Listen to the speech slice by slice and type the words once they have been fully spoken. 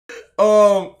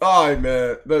All right,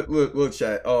 man. Look,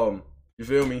 chat. You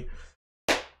feel me?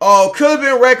 Oh, Coulda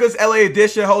Been Records LA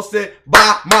edition hosted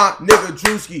by my nigga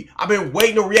Druski. I've been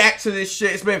waiting to react to this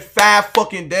shit. It's been 5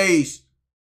 fucking days.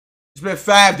 It's been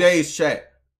 5 days,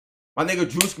 chat. My nigga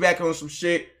Druski back on some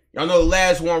shit. Y'all know the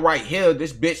last one right here.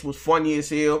 This bitch was funny as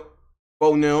hell.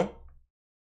 Oh no.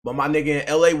 But my nigga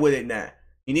in LA with it now.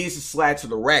 He needs to slide to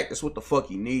the rack. That's what the fuck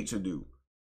he needs to do.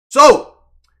 So,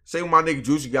 say what my nigga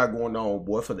Druski got going on,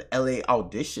 boy, for the LA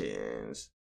auditions.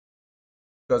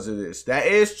 Because of this. That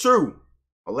is true.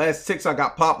 My last TikTok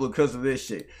got popular because of this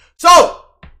shit. So,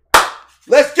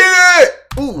 let's get it!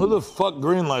 Ooh. Who the fuck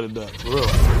greenlighted that? For real.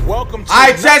 Welcome to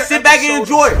Alright, chat, sit back and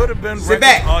enjoy. Sit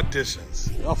back.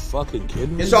 Auditions. Y'all fucking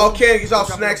kidding me? It's all candy, it's all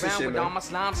snacks and shit, man.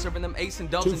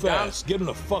 Too fast. Get them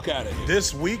the fuck out of here.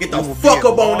 This week, get the fuck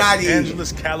up on out of here. Los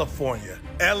Angeles, California.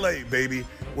 LA, baby,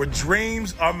 where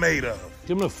dreams are made of. Get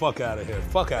them the fuck out of here.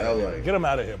 Fuck out of here. Get them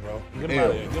out of here, bro. Get them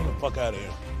out of here. Get them the fuck out of here.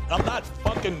 I'm not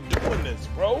fucking doing this,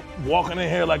 bro. Walking in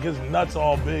here like his nuts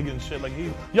all big and shit. Like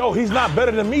he's not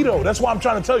better than me though. That's why I'm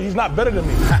trying to tell you, he's not better than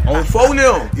me. On phone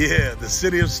now. Yeah, the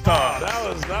city of stars.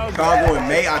 That was Congo in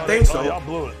May, I think so. Y'all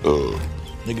blew it.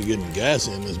 Nigga getting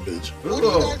gassy in this bitch. What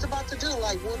are you guys about to do?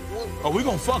 Like, what? Oh, we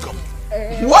gonna fuck him.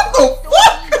 What the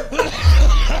fuck?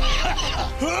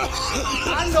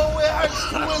 I know it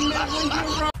hurts when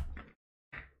you run.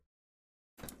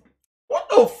 What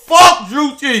the fuck,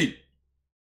 Druski?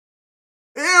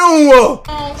 Ew! Oh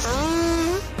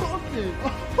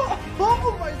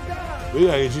my god! We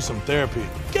gotta get you some therapy.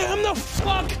 Get him the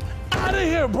fuck out of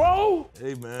here, bro!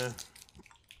 Hey, man.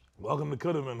 Welcome to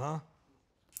Coulda Been, huh?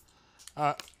 All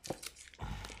right.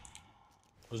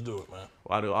 Let's do it, man.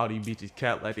 Why do all these bitches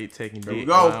cap like they taking dick?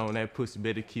 Go. Why on that pussy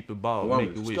better keep it bald?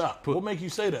 Make a wish. Stop. What make you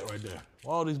say that right there?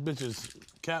 Why all these bitches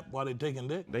cap while they taking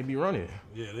dick? They be running.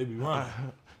 Yeah, they be running.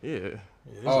 Yeah.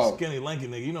 This a skinny, lanky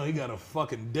nigga. You know he got a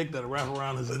fucking dick that'll wrap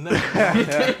around his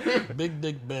neck. Big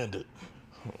dick bandit.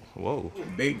 Whoa.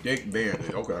 Big dick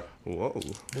bandit. Okay. Whoa.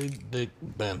 Big dick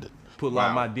bandit. Pull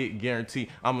out my dick, guarantee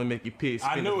I'm gonna make you piss.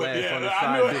 I Spin knew the it. last on the Yeah,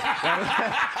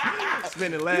 side dick.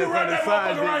 Spin the last on the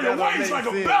side dick. Around your waist like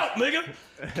a belt, nigga.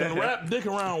 Can wrap dick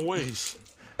around waist.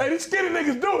 Hey, these skinny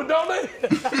niggas do it, don't they?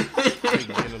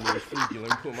 Getting a little freaky. Let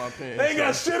me put my pants. They ain't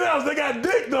got shit else. They got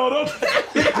dick though, don't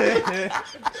they?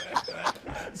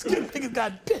 Skinny niggas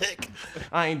got dick.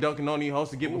 I ain't dunking on these hoes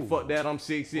to give a fuck that I'm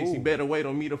 6'6". You better wait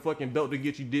on me the fucking belt to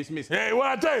get you dismissed. Hey, what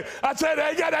I tell you? I said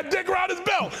he got that dick around his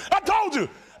belt. I told you.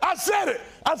 I said it.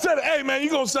 Hey, man,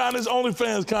 you gonna sign this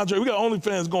OnlyFans contract. We got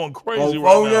OnlyFans going crazy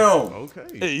right now.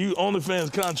 Okay. Hey, you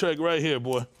OnlyFans contract right here,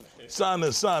 boy. Sign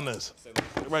this.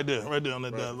 Right there on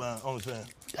that line, OnlyFans.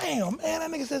 Damn, man,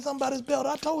 that nigga said something about his belt.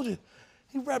 I told you.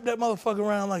 He wrapped that motherfucker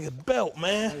around like a belt,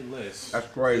 man. That's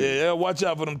crazy. Yeah, watch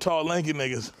out for them tall, lanky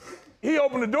niggas. He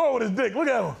opened the door with his dick. Look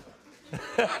at him.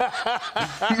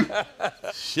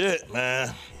 Shit,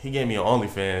 man. He gave me an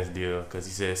OnlyFans deal because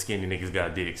he said skinny niggas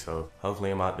got dick. So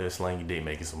hopefully I'm out there slanging dick,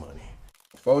 making some money.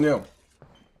 Phone him.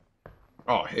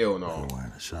 Oh, hell no. I'm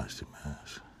wearing a shiesty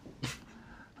mask. I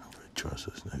don't really trust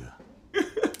this nigga.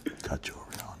 Got you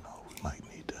over now. No, we might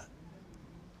need that.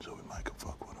 So we might go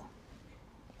fuck with him.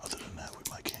 Other than that, we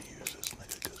might can't use this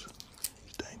nigga because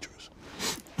he's dangerous.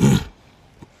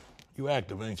 You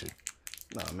active, ain't you?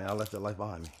 Nah, man, I left that life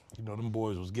behind me. You know, them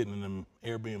boys was getting in them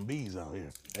Airbnbs out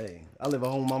here. Hey, I live at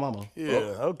home with my mama.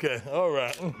 Yeah, okay, all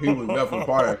right. He was definitely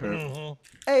part of him.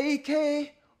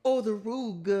 AK or the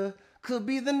Ruger could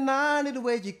be the 90 the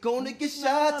way you're gonna get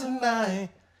shot tonight.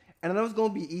 And I know it's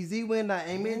gonna be easy when I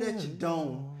aim it at your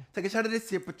dome. Take a shot of this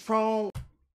here Patron.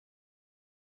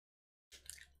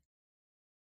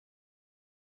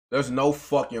 There's no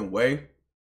fucking way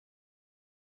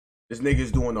this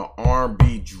nigga's doing an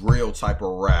R&B drill type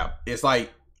of rap. It's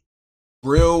like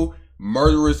drill,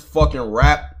 murderous fucking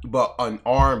rap, but an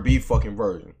R&B fucking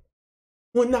version.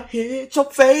 When I hit your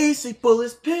face, these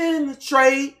bullets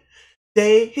penetrate.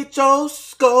 They hit your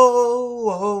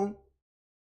skull.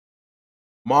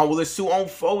 Mom, will it suit on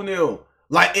phone now?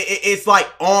 Like it's like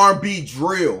R&B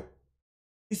drill.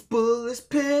 These bullets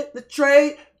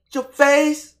penetrate your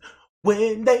face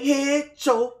when they hit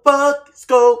your fucking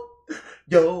skull.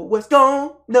 Yo, what's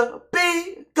gonna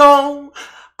be gone?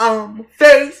 I'ma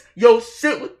face your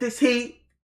shit with this heat.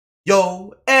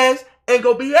 Yo ass ain't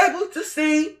gonna be able to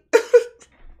see.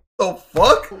 The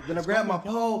fuck? Then I grab my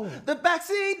pole. The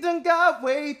backseat done got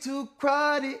way too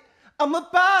crowded. I'm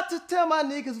about to tell my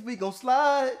niggas we gon'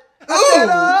 slide. I said,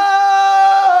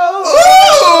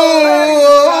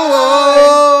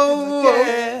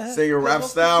 oh, sing your rap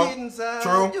style.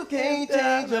 True. You can't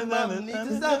change your mama, need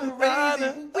to stop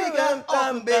crazy. We got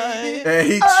on, baby. And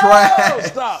he tried.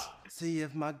 Stop. See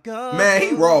if my gun. Man,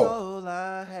 he raw. All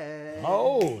I had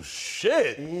Oh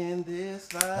shit! in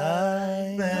this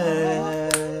life.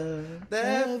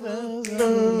 That was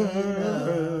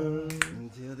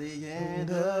until the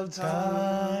end of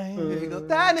time. Here you go.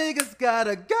 That nigga's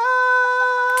gotta go.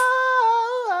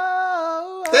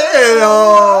 Damn.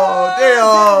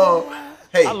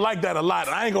 Hey, I like that a lot.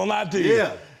 I ain't gonna lie to you.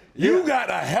 Yeah. You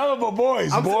got a hell of a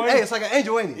voice, boy. Hey, it's like an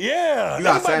angel, ain't it? Yeah. You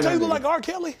gotta Anybody tell you sign look that like R.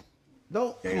 Kelly?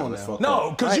 Don't. damn, Come on that's now. fucked No,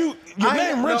 up. because your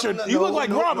name Richard. You look like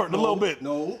Robert a little bit.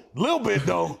 No. Little bit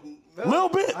though. Little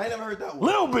bit. I ain't never heard that one.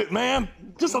 Little bit, man.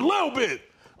 Just a little bit.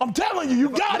 I'm telling you, you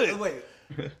got it. Wait.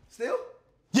 Still?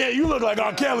 Yeah, you look like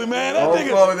R. Kelly, man. That Oh,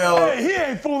 nigga, fuck no. hey, he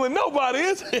ain't fooling nobody,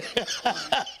 is he?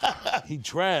 He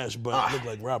trash, but look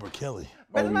like Robert Kelly. Oh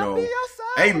Better not be no.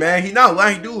 outside. Hey man, he not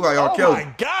lying. He do like R. Oh Kelly.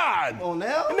 my God. Come on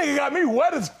now. That nigga got me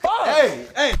wet as fuck. Hey.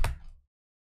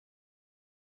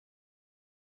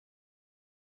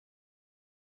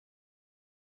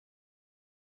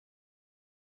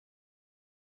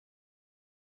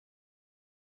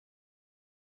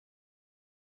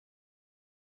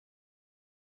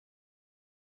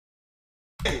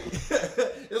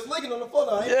 It's leaking on the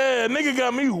photo. Ain't it? Yeah, nigga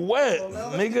got me wet. now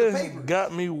let's get the Nigga papers.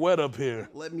 got me wet up here.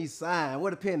 Let me sign.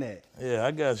 Where the pen at? Yeah,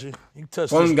 I got you. You can touch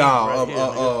Fun this guy. right here,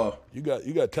 nigga.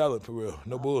 You got talent for real.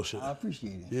 No bullshit. I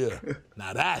appreciate it. Yeah.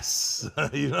 Now that's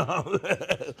you know.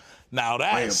 Now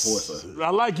that's. Porcelain. I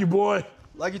like you, boy.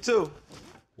 Like you too.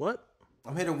 What?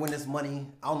 I'm here to win this money.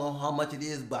 I don't know how much it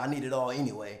is, but I need it all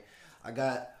anyway. I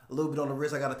got a little bit on the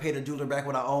wrist. I got to pay the jeweler back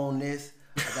when I own this.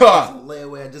 I got some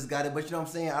layaway. I just got it. But you know what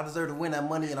I'm saying? I deserve to win that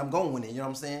money, and I'm going to win it. You know what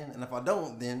I'm saying? And if I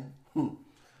don't, then y'all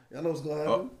know what's going to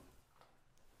happen.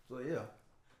 So, yeah.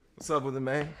 What's up with it,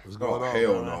 man? What's Oh going on?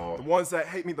 hell man? The no. ones that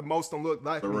hate me the most don't look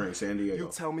like The me. ring, San Diego. You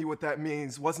tell me what that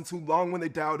means. Wasn't too long when they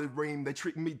doubted Reem. They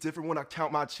treat me different when I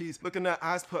count my cheese. Look in their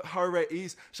eyes, put her at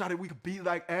ease. Shot it, we could be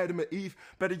like Adam and Eve.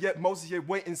 Better yet, Moses, yeah,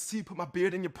 wait and see. Put my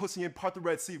beard in your pussy and part the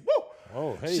Red Sea. Woo!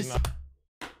 Oh, hey, She's- now.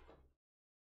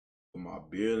 Put my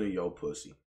beard in your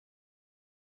pussy.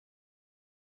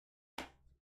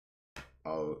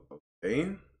 Oh, okay.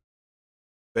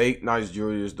 Fake nice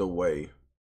jewelry is the way.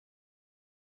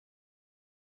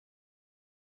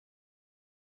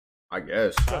 I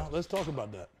guess. Let's talk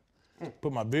about that.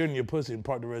 Put my beard in your pussy and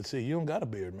part the Red Sea. You don't got a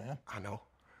beard, man. I know.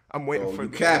 I'm waiting Oh, for you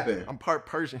the- capping. I'm part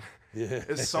Persian. Yeah.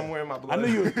 It's somewhere in my I blood. knew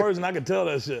you was a person. I could tell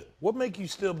that shit. What make you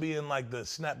still be in like the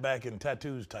snapback and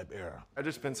tattoos type era? I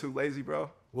just been too lazy, bro.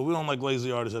 Well, we don't like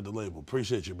lazy artists at the label.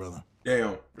 Appreciate you, brother.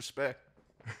 Damn. Respect.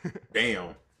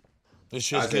 Damn. This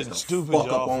I shit's just getting the stupid, fuck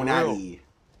y'all. up For on that real. head.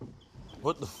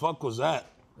 What the fuck was that?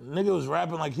 Nigga was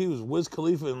rapping like he was Wiz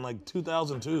Khalifa in like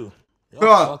 2002. Y'all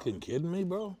Huh. fucking kidding me,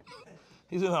 bro?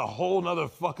 He's in a whole nother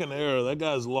fucking era. That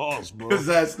guy's lost, bro. His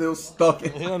ass still stuck He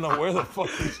in. don't know where the fuck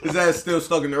he's His ass still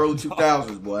stuck in the early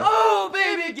 2000s, boy. Oh,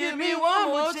 baby, give me one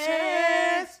more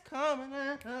chance. Come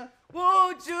on.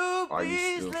 Won't you Are you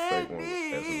please still let fake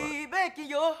on me back in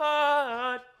your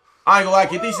heart? I ain't gonna lie,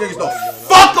 get these niggas the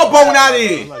fuck up on that I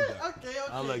head. like that.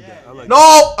 I like that. I like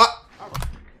No. that.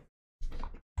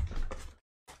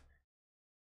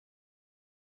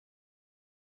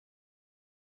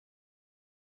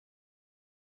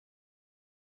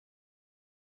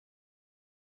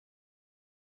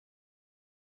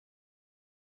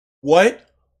 What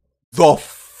the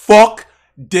fuck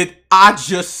did I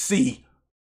just see?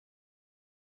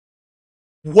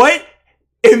 What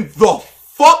in the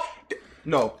fuck?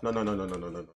 No. There's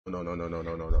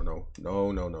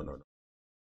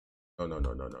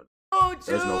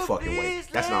no fucking way.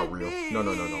 That's not real. No.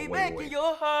 Wait.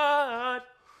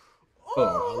 I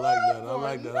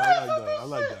like that. I like that. I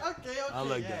like that. I like that. I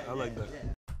like that. I like that.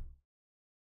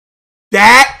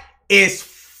 That is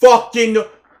fucking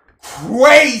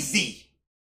crazy.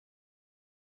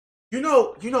 You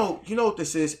know what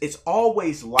this is? It's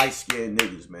always light-skinned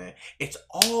niggas, man. It's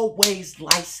always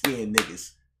light-skinned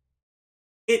niggas.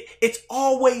 It's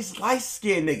always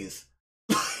light-skinned niggas.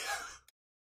 What?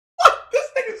 This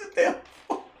nigga's a damn.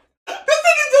 This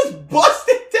nigga just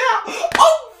busted down.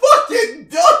 I'm fucking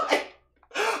done.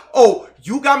 Oh,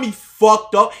 you got me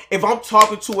fucked up if I'm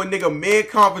talking to a nigga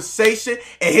mid-conversation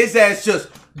and his ass just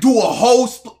do a whole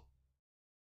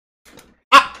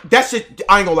that shit,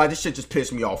 I ain't gonna lie, this shit just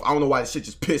pissed me off. I don't know why this shit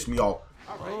just pissed me off.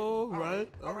 All right.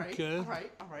 Okay. All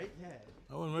right, yeah.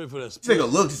 I wasn't ready for that This split.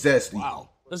 nigga looks zesty. Wow.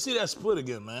 Let's see that split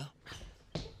again, man.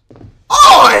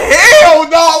 Oh, hell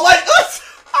no! Like,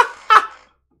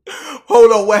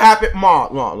 hold on, what happened?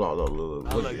 Mom,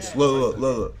 look at this.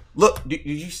 Look,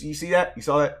 you see that? You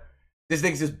saw that? This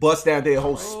nigga just bust down their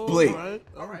whole split.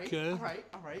 All right. Okay. All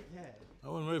right, yeah. I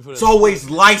wasn't ready for that. It's always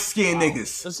light-skinned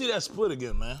niggas. Let's see that split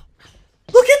again, man.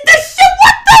 Look at this shit.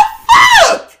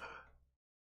 What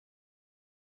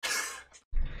the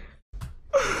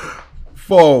fuck?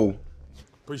 Foe.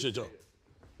 Appreciate y'all.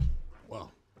 Wow.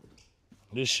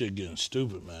 This shit getting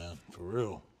stupid, man. For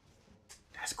real.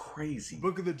 That's crazy.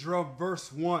 Book of the Drum,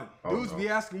 verse 1. Dudes be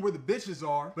asking where the bitches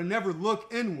are, but never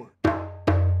look inward.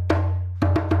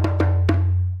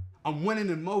 I'm winning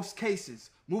in most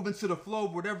cases, moving to the flow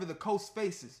of whatever the coast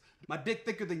faces. My dick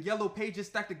thicker than yellow pages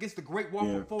stacked against the Great Wall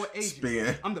for 4 ages.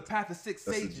 Spin. I'm the path of 6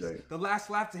 sages, the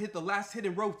last lap to hit the last hit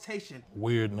in rotation.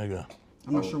 Weird nigga.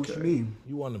 I'm not sure what you mean.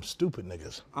 You one of them stupid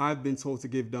niggas. I've been told to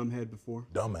give dumb head before.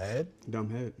 Dumb head?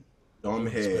 Dumb head. Dumb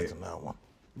head. Expecting that one.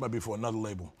 Might be for another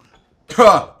label.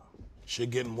 Huh. Shit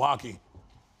getting wacky.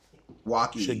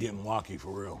 Wacky. Shit getting wacky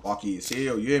for real. Wacky as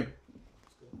hell, yeah.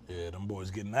 Yeah, them boys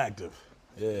getting active.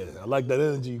 Yeah, I like that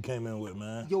energy you came in with,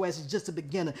 man. Your ass is just a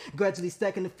beginner, gradually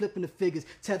stacking and flipping the figures.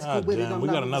 Tactical with it, Damn, I'm we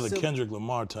not got another silver. Kendrick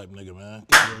Lamar type nigga, man.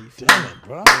 Damn it,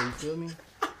 bro. You feel me?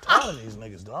 Tired of these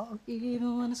niggas, dog.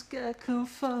 Even when the sky come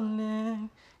falling,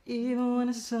 even when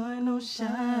the sun don't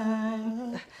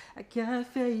shine, I got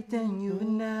faith in you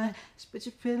and I. Just put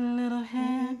your pretty little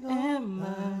hand in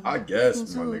mine. I guess, my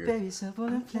So, nigga. baby, simple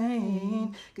and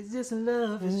plain, 'cause this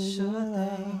love is a sure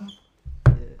thing.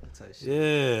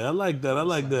 Yeah, I like that. I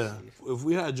like that. If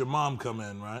we had your mom come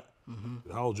in, right?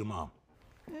 How old your mom?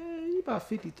 You about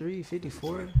 53,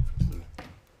 54.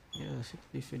 Yeah,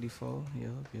 53, 54. Yeah.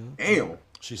 Damn.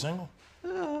 She single? It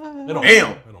Damn. don't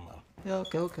matter. Yeah,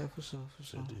 okay, for sure.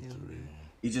 Yeah.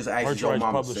 He just asked Merch your rights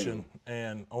mama publishing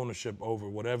and ownership over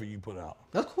whatever you put out.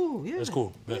 That's cool, yeah. That's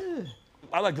cool. Bet. Yeah.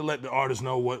 I like to let the artist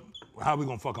know how we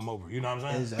gonna fuck them over. You know what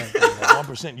I'm saying? Exactly.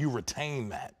 1%, you retain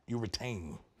that. You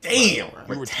retain. Damn.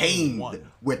 You Retained.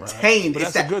 one, Retained. But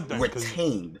It's that's a that good thing. 'Cause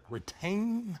Retained.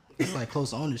 Retain? It's like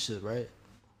close ownership, right?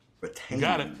 Retained.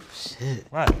 Got it. Shit.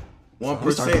 Right.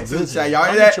 1% to the side. Y'all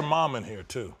I'll hear get that? your mom in here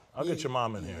too. I'll get your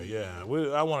mom in here. Yeah, I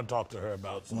want to talk to her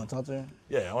about. You want to talk to her?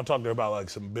 Yeah, I want to talk to her about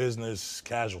like some business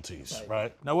casualties,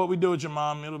 right? Now, what we do with your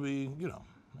mom, it'll be,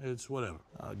 it's whatever.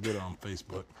 I'll get her on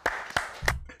Facebook.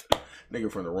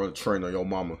 Nigga from the run train on your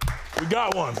mama. We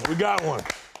got one.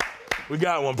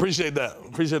 Appreciate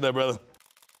that, brother.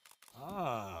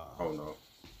 Oh no.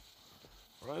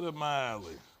 Right up my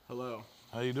alley. Hello.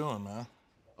 How you doing, man?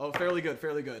 Oh, fairly good.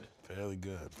 Fairly good. That's Fairly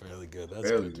good.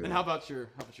 good. And how about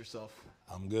yourself?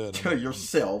 I'm good.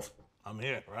 Yourself. I'm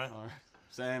here, right? All right.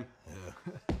 Same. Yeah.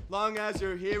 Long as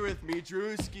you're here with me,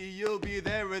 Druski, you'll be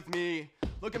there with me.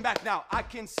 Looking back now, I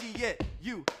can see it.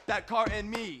 You, that car, and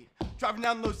me. Driving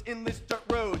down those endless dirt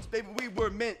roads. Baby, we were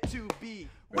meant to be.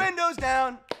 Windows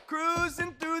down,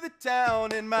 cruising through the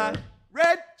town in my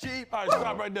red Jeep. All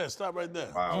right, stop right there.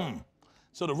 Wow.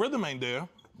 So the rhythm ain't there,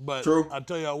 but True. I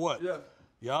tell y'all what. Yeah.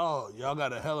 Y'all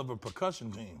got a hell of a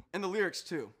percussion team. And the lyrics,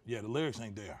 too. Yeah, the lyrics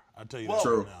ain't there. I tell you Whoa. that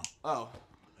True. right now. Oh.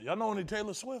 Y'all know any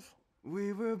Taylor Swift?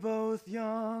 We were both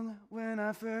young when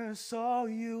I first saw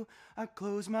you. I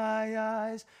close my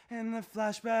eyes and the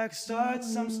flashback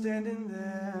starts. I'm standing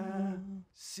there.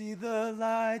 See the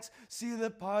lights, see the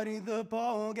party, the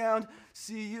ball gown.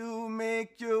 See you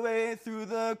make your way through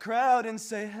the crowd and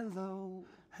say hello.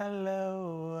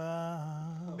 Hello.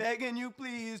 Begging you,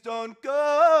 please don't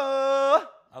go.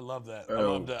 I love that.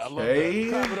 Okay.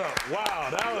 Clap it up. Wow,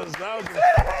 that was.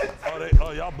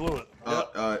 Oh, y'all blew it. Yeah.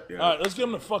 All right, let's get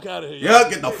them the fuck out of here. Yeah,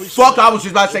 get the fuck. I was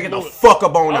just about to say, get the fuck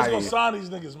up on I was out gonna here. sign these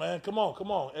niggas, man. Come on.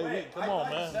 Hey, come on,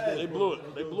 man. They blew it,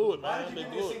 man. They blew it,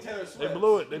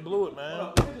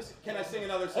 man. Can I sing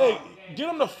another song? Hey, get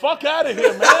them the fuck out of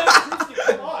here, man.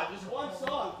 Come on, just one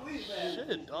song, please, man.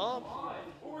 Shit, dog.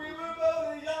 We were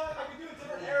both young. I can do it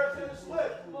different era Taylor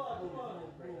Swift. Come on.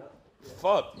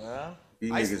 Fuck, man.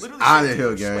 These I niggas literally out of sang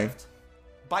here, Taylor gang. Swift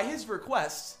by his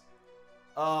request.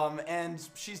 And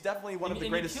she's definitely one of the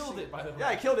greatest. You killed it, by the way. Yeah,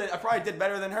 I killed it. I probably did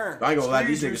better than her. I ain't gonna lie,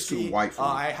 Screw these you, niggas too Druski. white for me.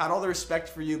 I had all the respect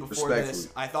for you before this.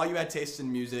 Respectfully. I thought you had taste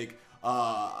in music.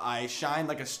 I shined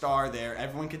like a star there.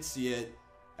 Everyone could see it.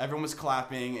 Everyone was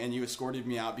clapping, and you escorted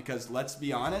me out because, let's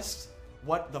be honest,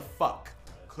 what the fuck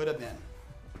could have been?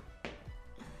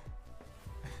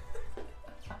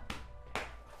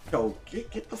 Yo,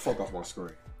 get the fuck off my screen.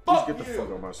 Fuck Just get the you. fuck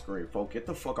off my screen, folks. Get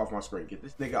the fuck off my screen. Get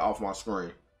this nigga off my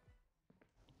screen.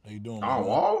 How you doing, Oh, man?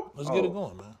 wall? Let's get it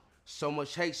going, man. So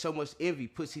much hate, so much envy.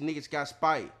 Pussy niggas got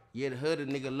spite. Yeah, the hood a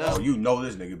nigga love. Oh, you know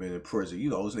this nigga been in prison. You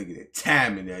know this nigga did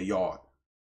time in that yard.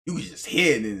 You can just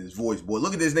hear it in his voice, boy.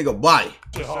 Look at this nigga body.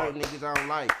 Certain niggas I don't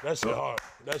like. That shit hard.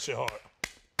 That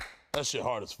shit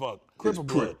hard as fuck. Crip or Crip.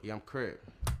 blood? Yeah, I'm crib.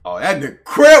 Oh, that nigga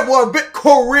crib was a bit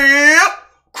crib.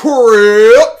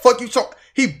 Fuck you talk.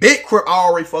 He big Crip. I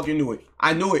already fucking knew it.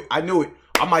 I knew it.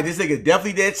 I'm like, this nigga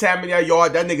definitely did time in that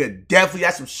yard. That nigga definitely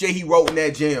got some shit he wrote in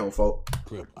that jam, folks.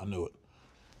 Crip, I knew it.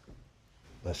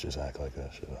 Let's just act like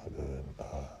that shit all good.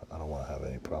 I don't want to have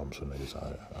any problems with niggas out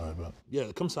here. All right, bro?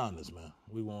 Yeah, come sign this, man.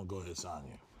 We won't go ahead and sign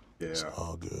you. Yeah. It's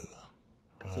all good.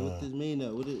 So what does mean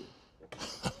now? What it?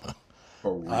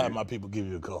 I had my people give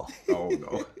you a call. Oh,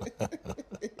 no.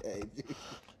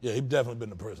 Yeah, he definitely been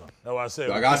to prison. That's why I said.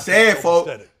 Like I said,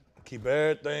 folks. Keep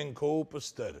everything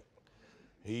copacetic.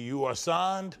 You are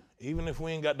signed, even if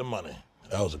we ain't got the money.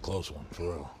 That was a close one, for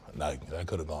real. Like, that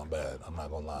could have gone bad. I'm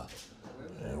not gonna lie.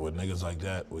 And with niggas like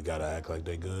that, we gotta act like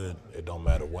they good. It don't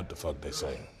matter what the fuck they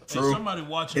say. True. Hey, somebody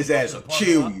watching. His ass will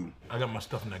kill you. I got my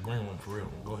stuff in that green one, for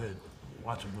real. Go ahead,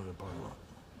 watch him do the party.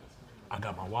 I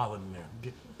got my wallet in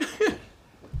there.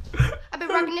 I've been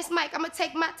rocking this mic. I'ma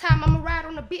take my time. I'ma ride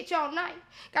on the bitch all night.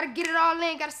 Gotta get it all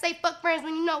in. Gotta say fuck friends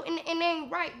when you know and it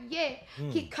ain't right. Yeah.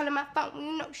 Keep calling my phone when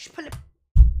you know she pull it.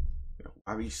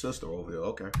 I be sister over here.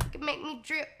 Okay. Can make me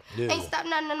drip. Yeah. Ain't stop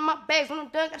nothing in my bags when I'm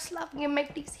done. Gotta slap and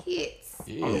make these hits.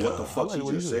 Yeah. I don't know what the fuck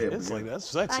you just said. It's like, that's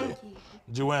sexy. Thank you.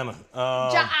 Joanna.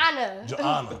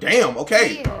 Joanna. Damn.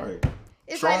 Okay. Yeah. All right.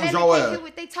 It's Strong like, jaw let me ass. hear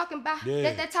what they talking about. Yeah.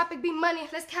 Let that topic be money.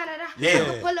 Let's count it out. Yeah. I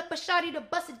can pull up a shawty to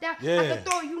bust it down. Yeah. I can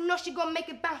throw her, you know she gonna make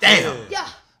it bounce. Damn. Yeah.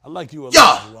 I like you a Yeah.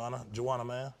 lot, Joanna. Joanna,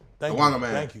 man. Joanna,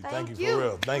 man. Thank you. Thank for you.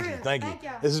 real. Thank you. Thank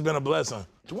y'all. This has been a blessing.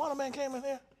 Joanna, man, came in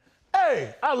here.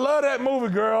 Hey, I love that movie,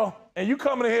 girl. And you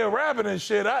coming in here rapping and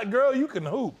shit. Girl, you can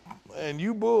hoop. And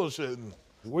you bullshitting.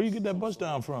 Where you get that bust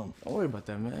down from? Don't worry about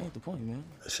that, man. That ain't the point, man.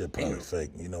 That shit probably fake.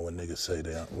 You know when niggas say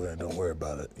they don't worry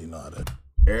about it. You know how that.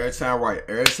 Every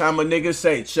time a nigga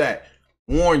say, chat,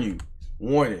 warning.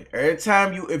 Every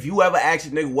time if you ever ask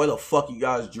a nigga where the fuck you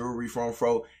got his jewelry from,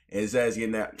 bro, and his ass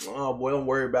getting that, oh boy, don't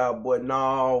worry about it, boy.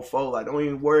 No, folks, like don't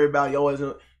even worry about yours.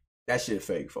 That shit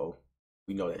fake, folks.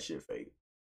 We know that shit fake.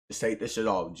 Just take that shit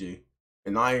off, G.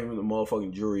 And I ain't even a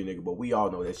motherfucking jewelry nigga, but we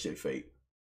all know that shit fake.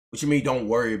 What you mean don't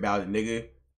worry about it, nigga?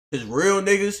 Cause real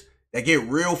niggas that get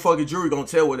real fucking jewelry gonna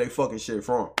tell where they fucking shit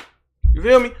from. You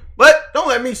feel me? But don't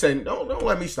let me say, don't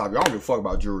let me stop you. I don't give a fuck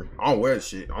about jewelry. I don't wear that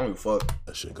shit. I don't give a fuck.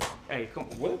 That shit go. Hey, come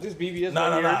on. What? This BBS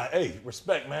Nah. right here? Hey,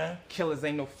 respect, man. Killers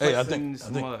ain't no Hey, flex in this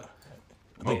mud.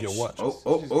 I think your watch.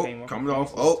 Oh, coming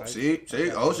off. Oh, see.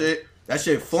 Oh, shit. That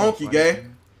shit flunky, gay.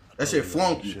 That shit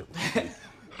flunky. I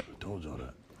told y'all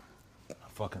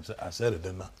that. I said it,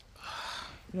 didn't I?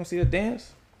 You don't see the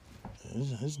dance?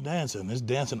 It's dancing. It's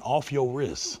dancing off your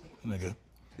wrist, nigga.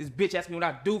 This bitch asked me what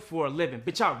I do for a living.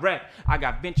 Bitch, I rap. I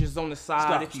got ventures on the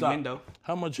side if you window.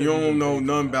 How much you don't know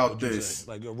nothing about this?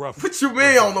 Like a rough. What you mean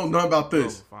I don't know nothing about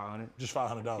this? $500. Just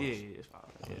 $500. Yeah, it's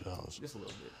 $500. Just a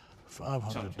little bit.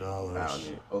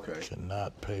 $500. Okay.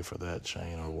 Cannot pay for that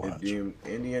chain or watch.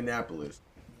 Indianapolis.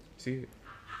 See it.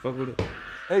 Fuck with it.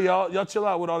 Hey, y'all chill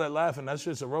out with all that laughing. That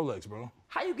shit's a Rolex, bro.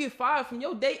 How you get fired from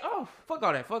your day off? Fuck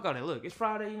all that. Look, it's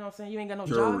Friday, you know what I'm saying? You ain't got no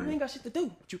Jewelry. job. You ain't got shit to do.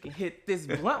 But you can hit this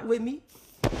blunt with me.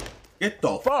 Get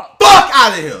the fuck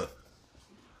out of here.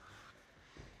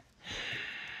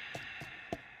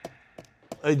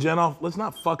 Hey, Janoff, let's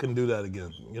not fucking do that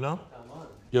again, you know?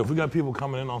 Yeah, if we got people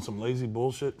coming in on some lazy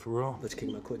bullshit, for real. Let's kick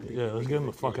him out quickly. Yeah, let's get them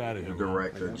the fuck out of here.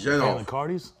 Director, And the Janoff.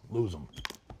 Cardis, lose them.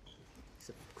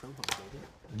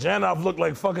 Janoff looked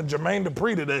like fucking Jermaine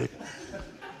Dupri today.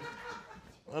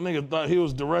 That nigga thought he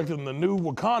was directing the new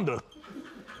Wakanda.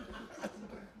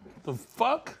 The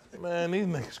fuck? Man, these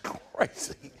niggas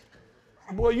crazy.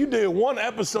 Boy, you did one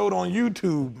episode on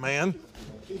YouTube, man.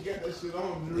 He got that shit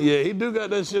on. Yeah, he do got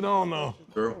that shit on though.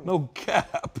 Girl. No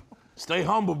cap. Stay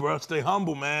humble, bro. Stay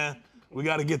humble, man. We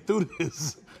gotta get through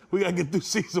this. We gotta get through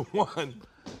season 1.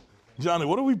 Johnny,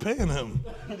 what are we paying him?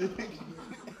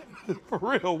 For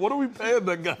real, what are we paying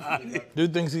that guy?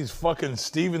 Dude thinks he's fucking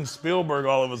Steven Spielberg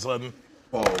all of a sudden.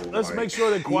 Oh, Let's make sure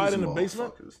they're quiet in the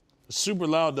basement. It's super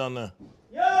loud down there.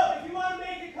 Yo, if you want to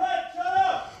make the cut, shut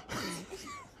up.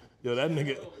 Yo, that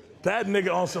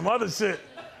nigga on some other shit.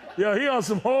 Yo, he on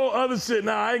some whole other shit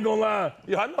now, I ain't gonna lie.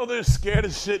 Yo, I know they're scared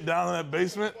as shit down in that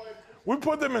basement. We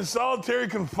put them in solitary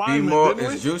confinement, B-More didn't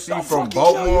we? is Juicy Don't from fucking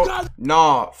kill you Baltimore. guys.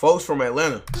 Nah, folks from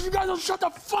Atlanta. You guys don't shut the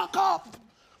fuck up.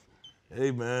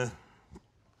 Hey, man.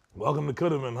 Welcome to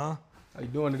Coulda, huh? How you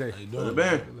doing today? How you doing,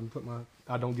 man? Let me put my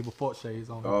I don't give a fuck shades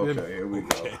on. Okay, here we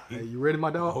go. Hey, you ready,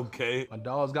 my dog? Okay. My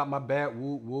dog's got my back.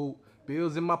 Whoop whoop.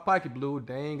 Bills in my pocket, blue.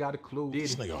 They ain't got a clue.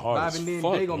 This nigga hard as Then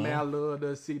fuck, they go, man. man. I love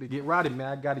to see to get rowdy,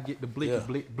 man. I gotta get the blicky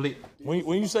blick blick.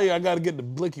 When you say I gotta get the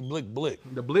blicky blick blick.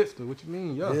 The blitzer, what you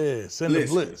mean, yo? Yeah, send the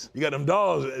blitz. You got them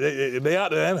dogs. They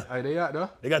out there, ain't they? Hey, they out there.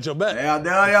 They got your back. They out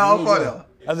there, y'all.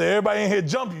 I said, everybody in here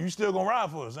jump you. You still gonna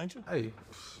ride for us, ain't you? Hey,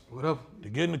 What up? To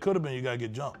get in the Coulda been, you gotta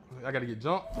get jumped. I gotta get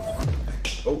jumped.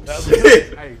 Oh, that was a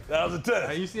test. Hey, that was a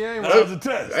test. Hey, you see that? That was a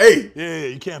test. Hey. Yeah,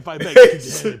 you can't fight back. You keep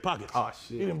your hand in your pocket. Oh,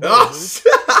 shit. He didn't budge.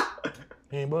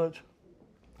 He ain't budge.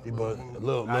 He budge. A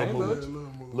little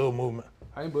movement. Little movement.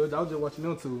 I ain't budge. I was just watching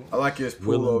them two. I like his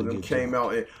pull-up. Them came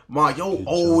out and your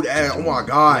old ass. Oh my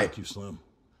god. Thank you, Slim.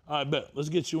 All right, bet. Let's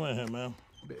get you in here, man.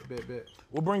 Bet.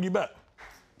 We'll bring you back.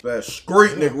 That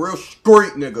street nigga, real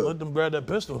street nigga. Let them grab that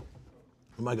pistol.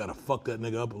 We might gotta fuck that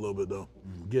nigga up a little bit though.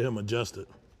 Get him adjusted.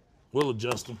 We'll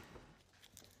adjust him.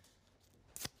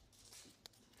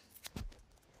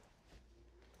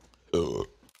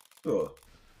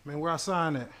 Man, where I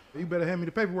sign at? You better hand me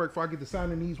the paperwork before I get to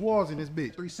signing these walls in this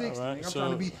bitch. 360. All right, I'm so-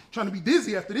 trying to be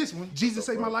dizzy after this one. Jesus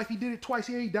saved my life. He did it twice.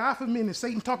 He ain't died for me. And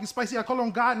Satan talking spicy. I call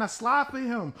on God and I slide for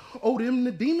him. Oh, them and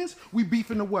the demons, we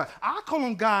beefing the what? I call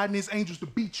on God and his angels to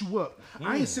beat you up.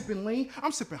 I ain't sipping lean.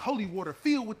 I'm sipping holy water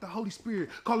filled with the Holy Spirit.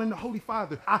 Calling the Holy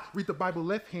Father. I read the Bible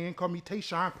left hand. Call me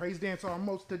Tayshawn. Praise dance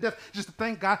almost to death. Just to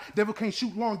thank God. Devil can't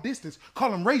shoot long distance.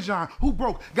 Call him Rajon. Who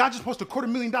broke? God just posted a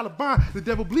 $250,000 bond. The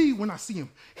devil bleed when I see him.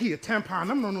 He a tampon.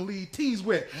 I'm on the lead. T's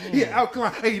wet. He an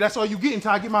alkaline. Hey, that's all you get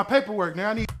until I get my paperwork. Now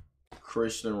I need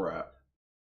Christian rap.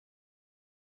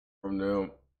 From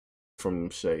them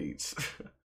shades.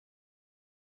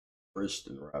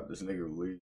 Christian rap. This nigga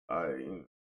leave.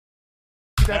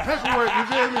 that paperwork. You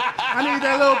feel me? I need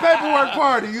that little paperwork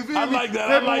party. You feel me? I like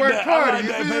that. Paperwork I party. like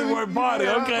that paperwork party.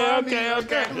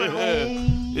 Okay.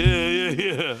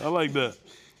 Yeah. I like that.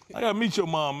 I gotta meet your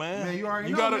mom, man. Man, you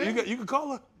already know, got her. man. You can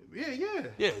call her. Yeah.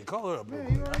 Yeah, call her up. Yeah, Bro.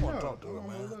 you I already want know. to talk to her,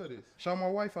 man. Shout my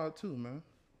wife out too, man.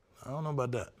 I don't know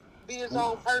about that. Be his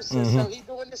own person, so he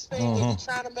doing this thing and he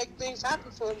trying to make things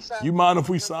happen for himself. You mind if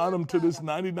we sign him to this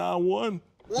 99-1?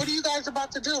 What are you guys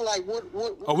about to do? Like, what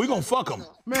Oh, we gonna fuck him.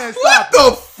 Man, what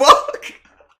the fuck?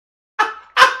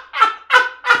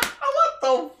 What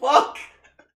the fuck?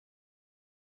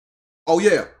 Oh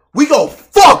yeah, we go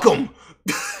fuck him.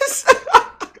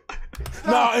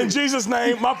 No, in Jesus'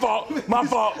 name, my fault.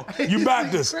 You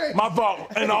backed us. My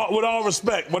fault. And with all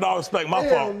respect, my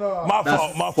fault. No. My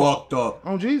fault. Fucked up.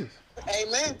 On Jesus.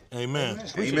 Amen. Amen.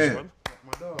 Appreciate Amen. you, brother.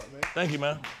 My dog, man. Thank you,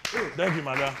 man. Thank you,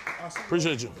 my guy.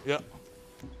 Appreciate you. Yeah.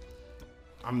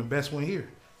 I'm the best one here.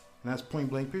 And that's point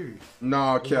blank period.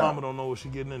 Nah, Your Cap. mama don't know what she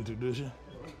getting into, does she?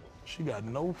 She got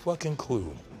no fucking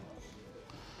clue.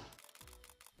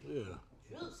 Yeah.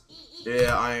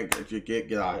 Yeah, I ain't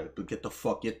get out of here. Get the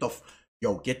fuck out.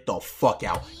 Get the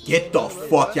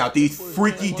fuck out. These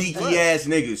freaky deaky ass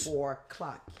niggas. 4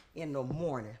 o'clock in the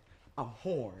morning, I'm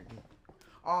horny.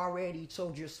 Already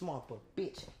told you smart, but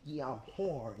bitch, yeah, I'm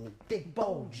horny. Dick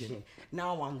bulging.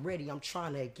 Now I'm ready. I'm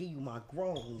trying to give you my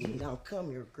groany. Now come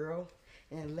here, girl,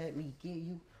 and let me give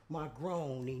you my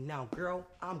groany. Now, girl,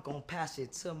 I'm gonna pass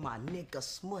it to my nigga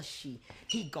Smushy.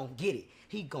 He gon' get it.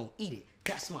 He gon' eat it.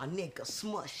 That's my nigga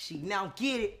Smushy. Now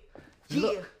get it.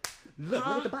 Yeah. Look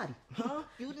at the body. Huh?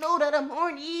 You know that I'm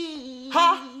horny.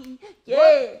 Huh?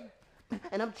 Yeah.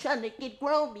 And I'm trying to get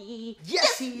grony.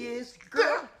 Yes, he is.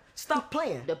 Girl, stop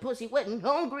playing. The pussy wet and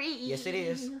hungry. Yes, it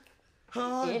is.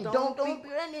 Huh? And don't be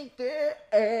running,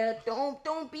 girl.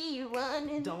 Don't be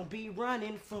running. Don't be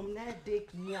running from that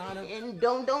dick, Yana. And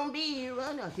don't be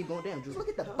running. I keep going down, Juice. Look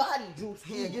at the body, Juice.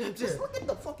 Yeah, get him Just too. look at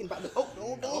the fucking body. Oh,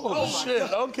 no. Oh, shit.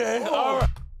 God. Okay. Oh. All right.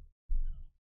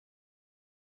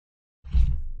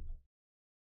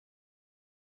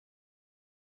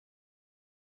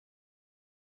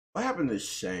 What happened to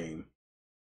Shame?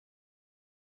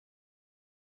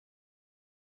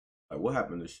 Like, what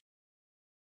happened to Shame?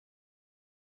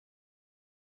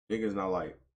 Niggas not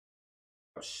like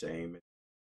Shame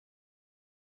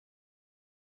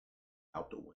out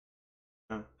the window.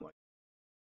 Huh?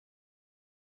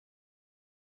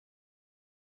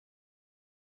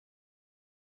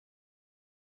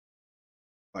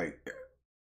 Like,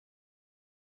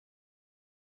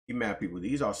 you mad people,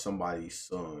 these are somebody's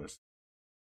sons.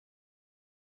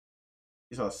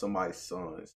 These are somebody's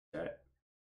sons that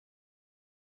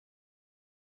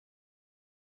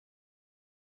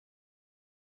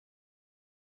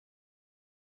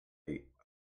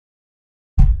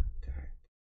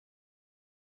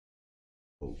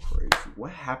so crazy.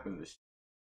 What happened to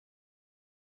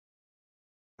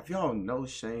if y'all know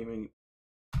Shame?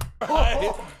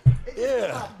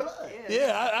 Yeah,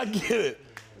 I get it.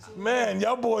 Man,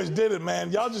 y'all boys did it,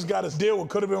 man. Y'all just got to deal with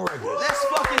Coulda Been Records. Let's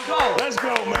fucking go. Let's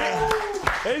go, man.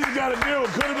 They just got to deal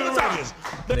with Coulda Been Records.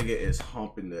 Nigga is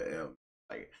humping the L.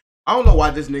 Like, I don't know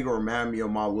why this nigga remind me of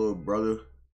my little brother.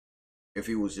 If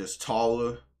he was just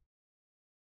taller.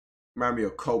 Remind me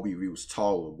of Kobe if he was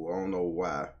taller, but I don't know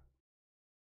why.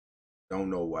 Don't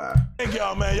know why. Thank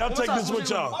y'all, man. Y'all take this with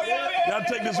y'all. Y'all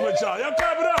take this with y'all. Y'all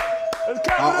clap it up. Let's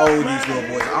clap it How up, old man. these little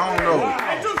boys? I don't know.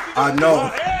 I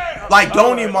know. Like,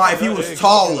 don't even mind if he was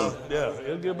taller. Yeah,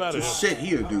 he'll get better. The shit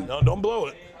he'll do. Don't blow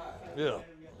it. Yeah.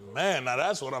 Man, now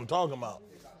that's what I'm talking about.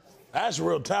 That's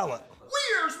real talent.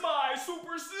 Where's my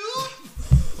super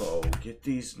suit? Oh, get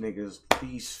these niggas,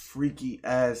 these freaky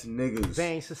ass niggas.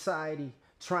 Vain society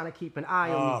trying to keep an eye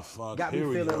on me. Fuck. Got me Here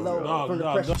we feeling go. low from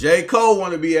the pressure. J. Cole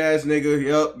wanna be ass nigga.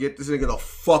 Yup, get this nigga the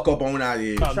fuck up on out of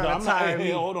here.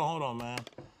 Hey, hold on, man.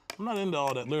 I'm not into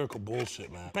all that lyrical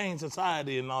bullshit, man. Pain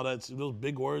society and all that, those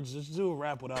big words. Just do a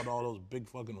rap without all those big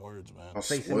fucking words, man.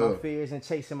 Facing my fears and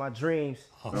chasing my dreams.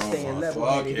 Staying level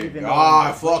fucking headed, even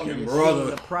God, though fucking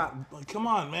brother. Come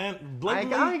on, man. I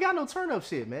ain't got no turn up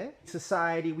shit, man.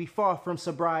 Society, we far from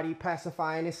sobriety,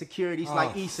 pacifying insecurities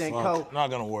like Issa and Co.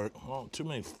 Not gonna work. Oh, too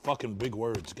many fucking big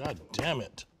words. God damn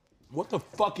it. What the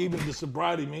fuck even does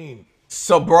sobriety mean?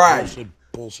 Sobriety.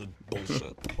 Bullshit.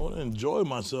 I wanna enjoy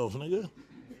myself, nigga.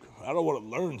 I don't want to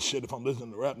learn shit if I'm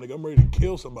listening to rap, nigga. I'm ready to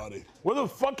kill somebody. Where the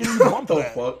fuck can you bump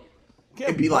that? Fuck?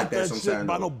 Can't It be like bump that shit sometimes.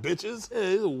 by no bitches.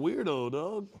 Yeah, he's a weirdo,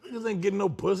 dog. Niggas ain't getting no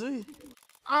pussy.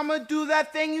 I'ma do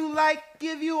that thing you like,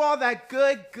 give you all that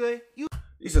good.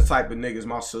 These the type of niggas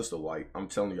my sister like. I'm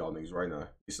telling y'all niggas right now.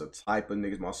 It's the type of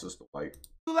niggas my sister like.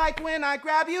 You like when I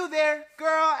grab you there,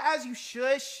 girl, as you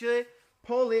should.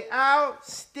 Pull it out,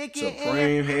 stick it Supreme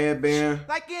in. headband.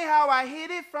 Like it how I hit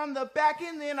it from the back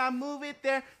and then I move it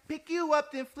there. Pick you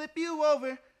up, then flip you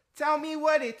over. Tell me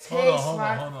what it tastes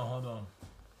like. Hold on.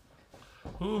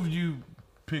 Who have you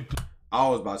picked? I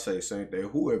was about to say the same thing.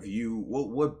 Who have you,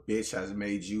 what bitch has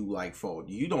made you like for?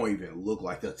 You don't even look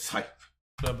like the type.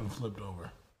 Up and flipped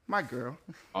over. My girl.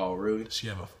 Oh, really? Does she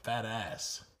have a fat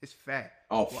ass? It's fat.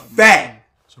 Oh, fat.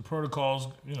 So protocols,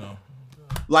 you know.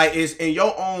 Like, it's in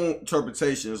your own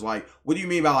interpretations, like, what do you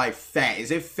mean by, like, fat?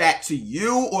 Is it fat to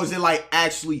you, or is it, like,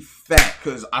 actually fat?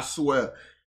 Because I swear,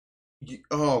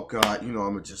 oh, God, you know,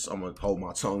 I'm going to hold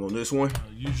my tongue on this one.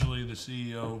 Usually the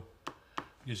CEO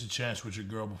gets a chance with your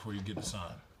girl before you get to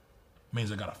sign.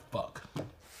 Means I got to fuck.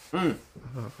 You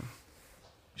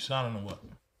signing or what?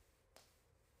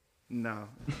 No.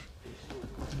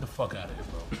 Get the fuck out of here,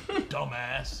 bro.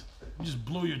 Dumbass. You just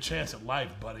blew your chance at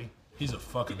life, buddy. He's a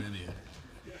fucking idiot.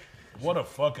 What a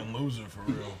fucking loser, for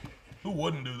real. Who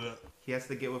wouldn't do that? He has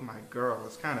to get with my girl.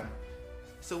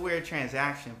 It's a weird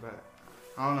transaction, but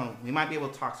I don't know. We might be able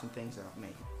to talk some things out,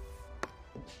 maybe.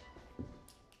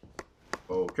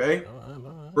 Okay. All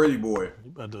right. Pretty boy.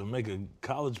 You about to make a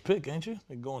college pick, ain't you?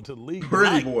 You're going to the league.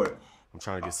 Pretty boy. I'm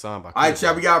trying to get signed by. All right,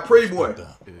 chat, we got a pretty boy.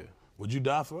 Yeah. Would you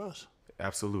die for us?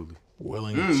 Absolutely.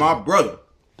 Willing. My brother.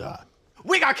 Die.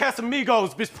 We got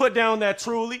Casamigos, bitch. Put down that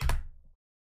truly.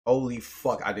 Holy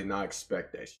fuck, I did not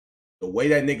expect that shit. The way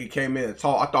that nigga came in and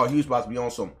talked, I thought he was about to be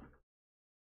on some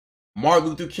Martin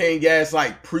Luther King ass,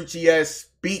 like, preachy ass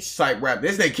speech type rap.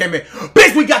 This nigga came in,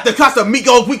 bitch, we got the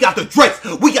Casamigos, we got the Drakes,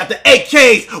 we got the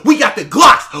AKs, we got the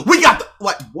Glocks, we got the,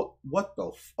 like, what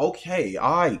the, okay,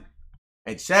 alright.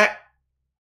 And chat,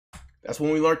 that's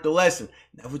when we learned the lesson.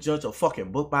 Never judge a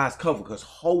fucking book by its cover, because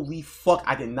holy fuck,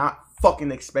 I did not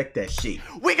fucking expect that shit.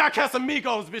 We got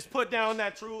Casamigos, bitch. Put down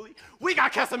that truly. We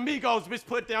got Casamigos, bitch.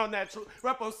 Put down that truly.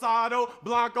 Reposado,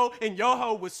 Blanco, and your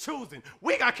hoe was choosing.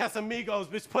 We got Casamigos,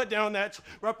 bitch. Put down that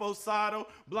Reposado,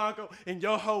 Blanco, and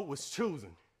your hoe was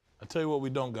choosing. I tell you what we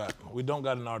don't got. We don't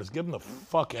got an artist. Get him the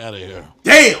fuck out of here.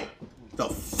 Damn! The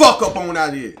fuck up on out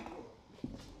of here.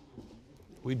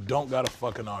 We don't got a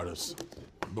fucking artist.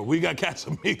 But we got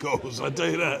Casamigos, I tell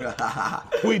you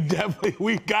that.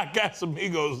 we got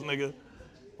Casamigos, nigga.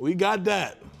 We got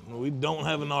that. We don't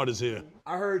have an artist here.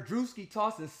 I heard Druski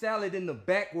tossing salad in the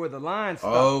back where the line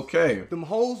stopped. Okay. Them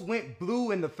hoes went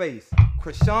blue in the face.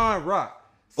 Krishan Rock.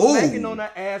 Smacking on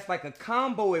her ass like a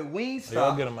combo at Wingstop.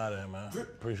 Y'all get him out of here, man.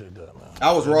 Appreciate that, man.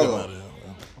 That was wrong.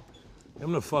 Get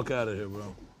him the fuck out of here,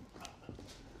 bro.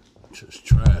 Just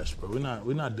trash, bro.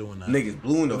 We're not doing that. Niggas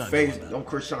blue in the face. Don't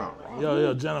Krishan.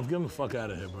 Yo, Jennifer, get him the fuck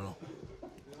out of here, bro.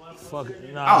 Fuck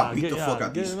it. I'll beat the fuck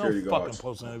out these security guards. Fucking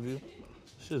post interview.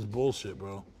 Shit's bullshit,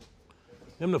 bro.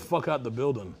 Get him the fuck out the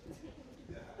building.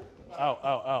 Out.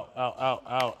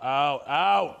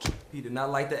 He did not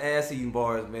like the ass eating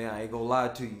bars, man. I ain't gonna lie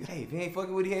to you. Hey, if he ain't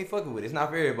fucking with it, he ain't fucking with it. It's not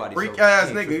for everybody. Freak ass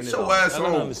nigga, show ass I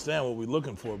don't home. understand what we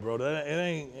looking for, bro. It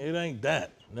ain't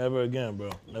that. Never again, bro.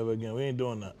 Never again. We ain't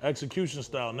doing that. Execution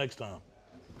style next time.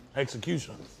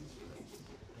 Execution.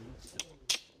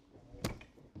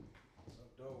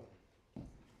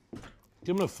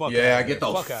 Give him the fuck out of here. Yeah, get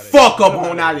the fuck up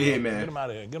on out of here, man. Get him out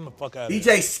of here. Get him the fuck out of here.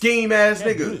 DJ scheme ass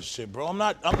Can't do nigga. this shit, bro. I'm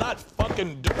not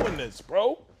fucking doing this,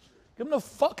 bro. Get him the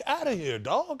fuck out of here,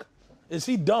 dog. Is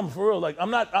he dumb for real? Like,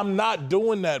 I'm not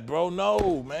doing that, bro.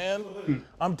 No, man.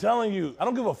 I'm telling you, I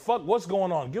don't give a fuck what's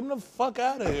going on. Get him the fuck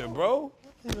out of here, bro.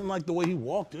 Even like the way he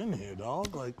walked in here,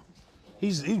 dog. Like,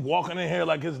 he's walking in here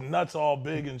like his nuts all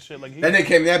big and shit. Like, that nigga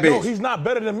came that bitch. No, he's not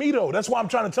better than me though. That's why I'm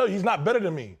trying to tell you, he's not better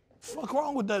than me. Fuck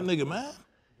wrong with that nigga, man?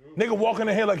 Nigga walking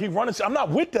in here like he running shit. I'm not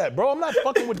with that, bro. I'm not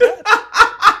fucking with that.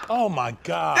 Oh my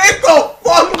God. Get the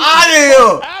fuck out of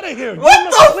here. Out of here. What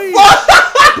the fuck?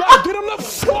 Black, get him the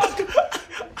fuck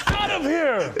out of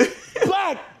here.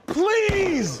 Black,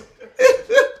 please.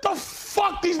 The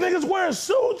fuck these niggas wearing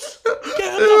suits?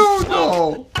 Get him the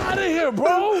fuck out of here,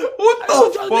 bro. What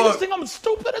the fuck? Niggas think I'm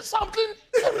stupid or something?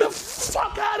 Get him the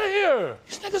fuck out of here.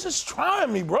 These niggas is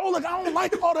trying me, bro. Like, I don't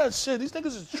like all that shit. These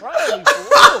niggas is trying me for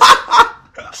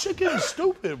real. Shit getting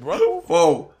stupid, bro.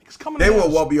 Whoa. They in will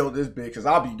well be on this bitch because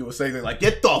I'll be doing the same thing. Like,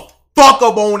 get the fuck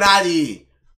up on out of here.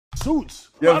 Suits.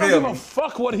 You I don't feel give me? a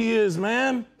fuck what he is,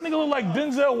 man. Nigga look like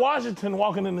Denzel Washington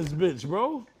walking in this bitch,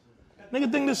 bro.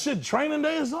 Nigga think this shit training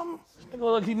day or something? Nigga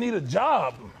look like he need a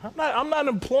job. I'm not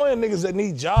employing niggas that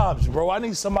need jobs, bro. I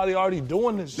need somebody already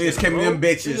doing this shit. Niggas came in them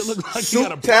bitches. Nigga look like he Suit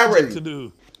got a project terror. to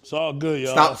do. It's all good,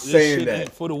 y'all. Stop This saying shit that.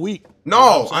 ain't for the weak. No, You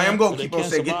know what I'm I am saying? gonna They keep on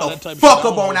can't saying, get survive the that type of fuck shit.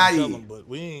 up on out of Tell here. them, but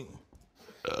we ain't.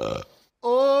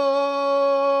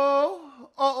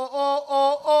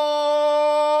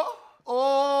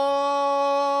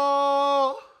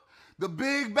 The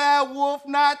big bad wolf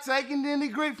not taking any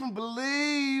grief from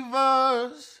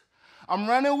believers. I'm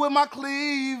running with my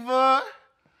cleaver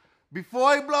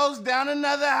before he blows down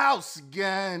another house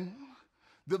again.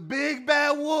 The big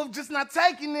bad wolf just not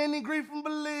taking any grief from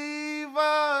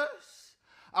believers.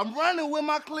 I'm running with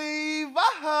my cleaver.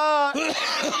 I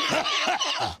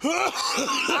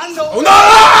know. Oh, no!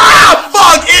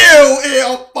 Fuck! Ew!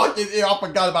 Ew! Fucking ew! I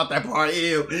forgot about that part.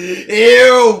 Ew!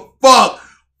 Ew! Fuck!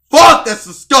 Fuck! That's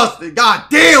disgusting! God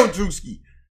damn, Druski!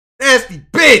 Nasty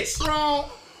bitch!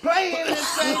 Playing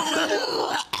this thing,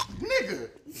 nigga.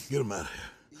 Get him out of here.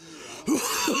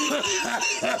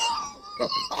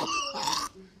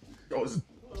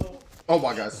 Oh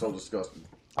my God, it's so disgusting.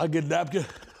 I get napkin.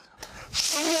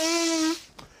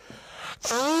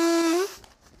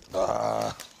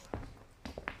 How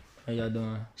y'all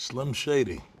doing? Slim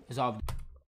Shady. It's off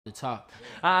the top.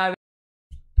 How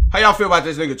y'all feel about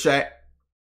this nigga, chat?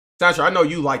 Sancho, I know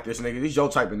you like this nigga. These your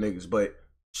type of niggas, but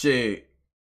shit.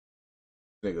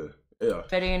 Nigga, yeah.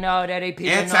 Better know that they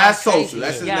people Antisocial,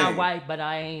 that's his yeah, name. white, but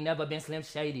I ain't never been Slim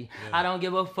Shady. Yeah. I don't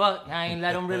give a fuck. I ain't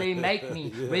let them really make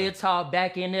me. Yeah. Real talk,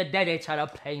 back in the day, they try to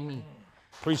play me.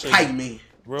 Appreciate Pay it. me.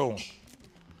 Real.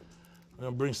 We're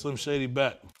gonna bring Slim Shady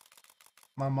back.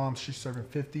 My mom, she's serving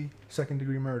 50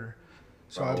 second-degree murder.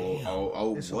 So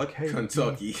it's what okay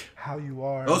Kentucky? How you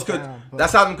are? Those down, but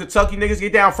that's how them Kentucky niggas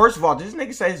get down. First of all, this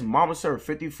nigga say his mama served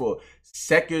 50 for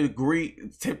second degree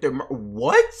attempted murder.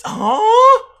 What?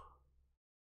 Huh?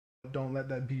 don't let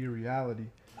that be your reality.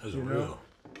 That's you real. know?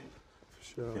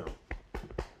 Sure.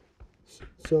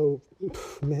 So,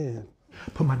 man.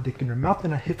 Put my dick in her mouth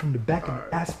and I hit from the back and her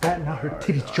ass fat and now her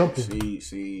titties jumping.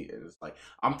 See, and it's like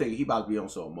I'm thinking he about to be on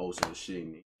some emotional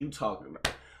shit. You talking about,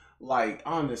 like,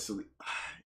 honestly,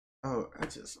 I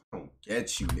don't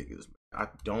get you niggas, man. I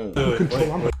don't.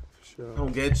 I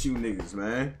don't get you niggas,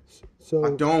 man. So,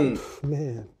 I don't.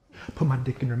 Man. Put my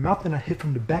dick in her mouth and I hit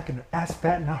from the back and her ass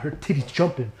fat and now her titties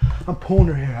jumping. I'm pulling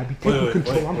her hair. I be taking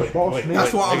control. I'm the boss man.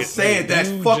 That's what I'm saying.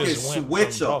 That's fucking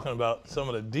switch up. Talking about some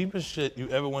of the deepest shit you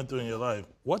ever went through in your life.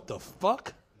 What the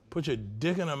fuck? Put your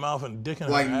dick in her mouth and dick in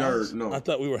her like ass? nerd, no. I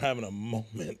thought we were having a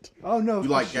moment. Oh no, you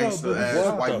like gangster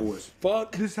ass white boys.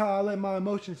 Fuck. This is how I let my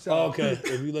emotions out. Okay,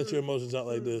 if you let your emotions out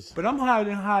like this. But I'm higher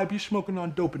than high if you're smoking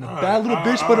on dope and a bad little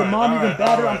bitch, but a mom even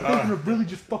badder. I'm thinking of really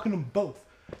just fucking them both.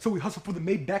 So we hustle for the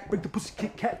Maybach, break the pussy,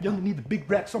 Kit Kat, young and need the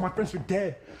big racks. All my friends are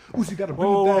dead. Uzi gotta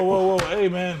bring it back. Whoa. Hey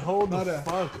man, hold the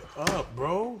fuck up,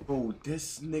 bro. Oh,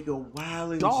 this nigga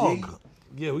wildin', dog.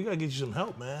 G. Yeah, we gotta get you some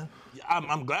help, man.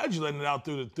 I'm glad you're letting it out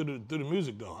through the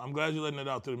music, though. I'm glad you're letting it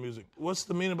out through the music. What's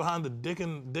the meaning behind the dick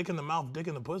in the mouth, dick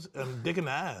in the pussy, and dick in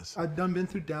the ass? I done been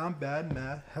through down bad,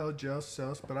 mad, hell, jail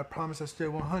cells, but I promise I stay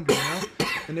 100, you know?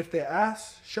 And if they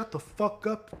ask, shut the fuck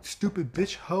up, stupid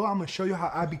bitch hoe. I'm gonna show you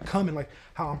how I be coming, like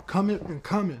how I'm coming and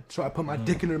coming. So I put my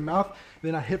dick in her mouth,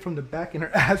 then I hit from the back and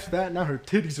her ass fat, now her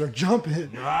titties are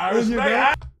jumping. I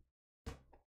respect.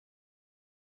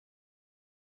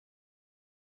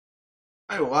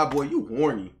 I ain't gonna lie, boy, you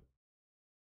horny.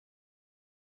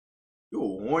 You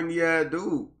a horny ass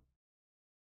dude.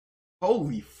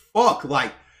 Holy fuck,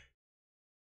 like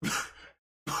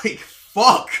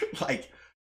fuck, like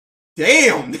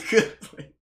damn, nigga.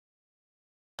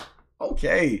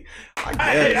 Okay. I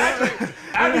Hey, guess.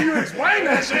 after you explain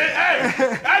that shit,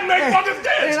 hey, that make fucking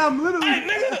sense. And I'm literally, hey,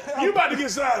 nigga, you about to get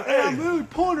signed. And I'm Hey, literally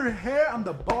pulling her hair. I'm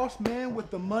the boss man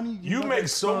with the money. you make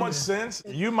so much sense.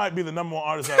 sense. You might be the #1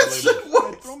 artist out of the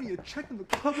label. Throw me a check in the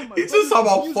club. He just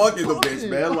talking about fucking the bitch,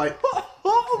 man. Like,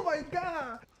 oh my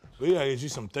god. We gotta get you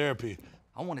some therapy.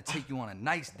 I want to take you on a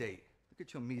nice date. Look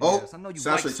at your meat Oh, ass. I know you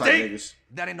sounds like like type steak. niggas.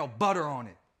 That ain't no butter on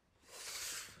it.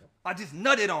 I just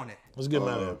nutted on it. Let's get him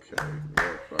out of here.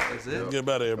 That's it. Get him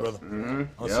out of here, brother. On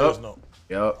a Yep. serious note.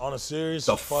 Yep. On a serious.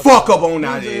 The fuck up on He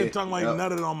that was in here. here talking like Yep. he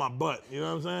nutted on my butt. You know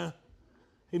what I'm saying?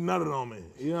 He nutted on me.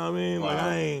 You know what I mean? Like, Wow.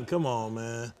 I ain't, come on,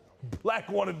 man. Black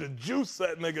wanted to juice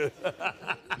that nigga.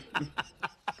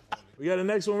 We got the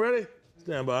next one ready?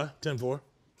 Stand by. 10-4.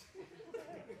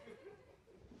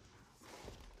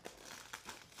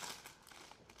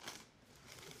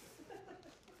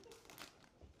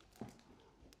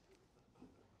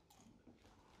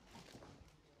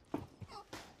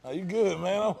 Oh, you good,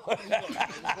 man.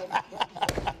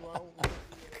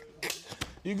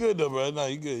 You good though, bro. No,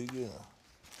 you good, you good.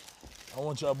 I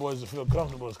want y'all boys to feel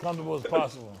comfortable as possible.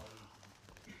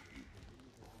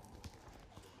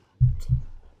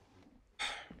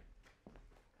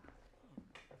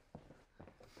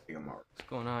 What's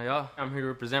going on, y'all? I'm here to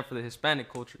represent for the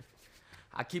Hispanic culture.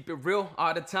 I keep it real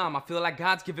all the time. I feel like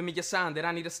God's giving me a sign that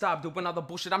I need to stop doing all the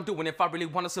bullshit I'm doing if I really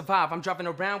want to survive. I'm driving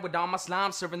around with all my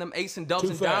slime, serving them ace and dubs Too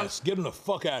and fast. dimes. Get him the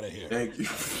fuck out of here. Thank you.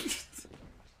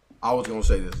 I was gonna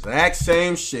say the exact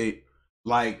same shit.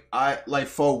 Like,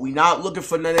 folk, we not looking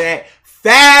for none of that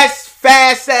fast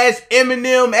ass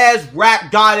Eminem ass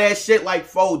rap god ass shit. Like,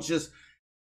 folk, just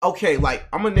okay. Like,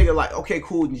 I'm a nigga. Like, okay,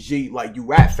 cool, G. Like, you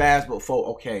rap fast, but folk,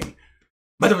 okay.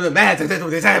 Like,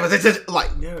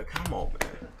 yeah, come on, man.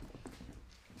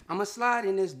 I'ma slide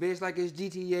in this bitch like it's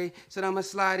GTA. Said I'ma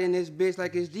slide in this bitch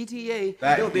like it's GTA.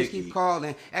 That Yo, bitch Dickie. keep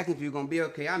calling, asking if you gonna be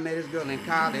okay. I met this girl in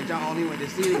college. I only went to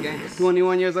see the game.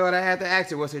 21 years old, I had to ask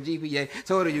her what's her GPA.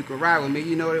 Told her you could ride with me.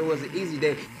 You know it was an easy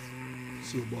day.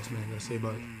 See what boss man gotta say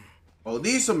about it. Oh,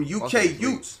 these some UK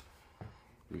youths.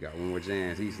 We got one more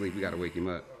chance. He's asleep. We gotta wake him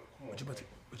up.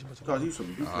 Cause you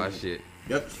some Oh shit.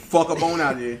 Yep, fuck up on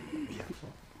out there.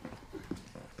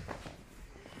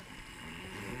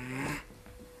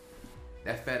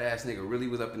 That fat ass nigga really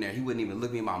was up in there. He wouldn't even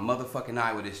look me in my motherfucking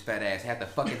eye with his fat ass. Had the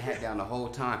fucking hat down the whole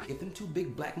time. If them two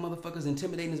big black motherfuckers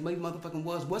intimidating as maybe motherfucking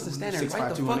wasn't standing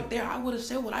right the fuck there, I would have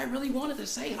said what I really wanted to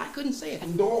say, and I couldn't say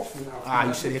it. Dolphin. Ah,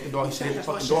 you should hit the dog. You should hit the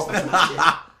fucking dolphin.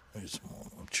 Need some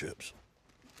more chips.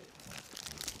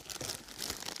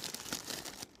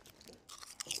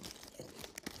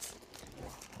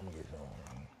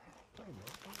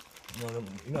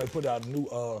 You know they put out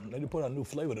a new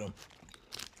flavor to them.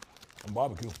 On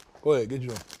barbecue. Go ahead, get you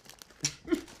them.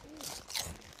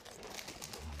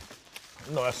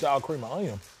 No, that's sour cream and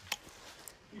onion.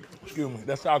 Excuse me,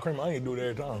 that sour cream and onion do it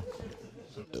every time.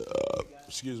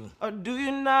 Excuse me. Or do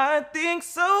you not think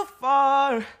so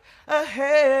far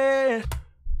ahead?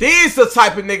 These the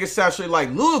type of niggas actually like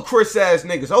ludicrous ass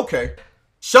niggas. Okay.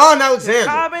 Sean Alexander.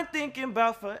 I've been thinking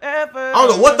about forever. I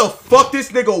don't know what the fuck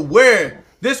this nigga wearing.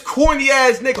 This corny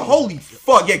ass nigga. Holy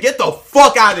fuck. Yeah, get the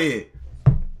fuck out of here.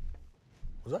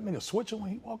 Was that nigga switching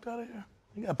when he walked out of here?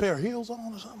 He got a pair of heels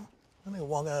on or something? That nigga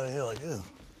walk out of here like this.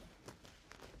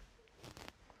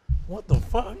 What the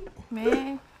fuck?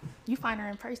 Man, you find her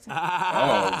in person.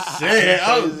 Oh shit.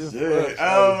 Oh shit.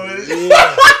 Oh shit.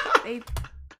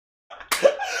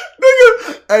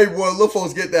 Nigga. Hey boy, little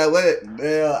folks get that lit.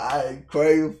 Man, I ain't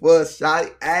crazy for a shot.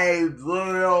 Hey,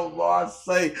 little boy,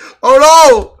 say. Hold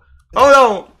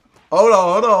on.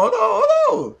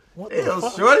 What Hey, the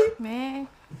fuck? shorty. Man,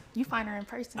 you find her in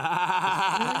person.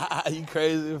 You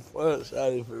crazy as fuck,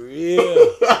 shawty, for real.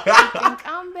 Think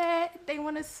I'm bad. They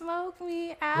want to smoke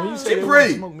me out. When you say they wanna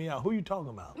smoke me out, who you talking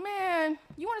about? Man,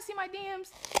 you want to see my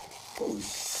DMs? Oh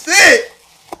shit.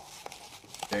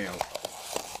 Damn.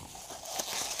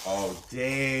 Oh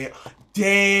damn.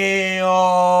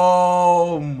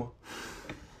 Damn.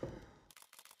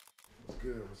 What's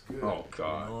good? What's good? Oh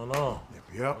god. What's going on?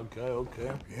 Yep.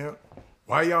 Okay. Yep.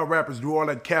 Why y'all rappers do all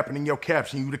that capping in your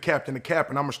caption? You the captain of cap,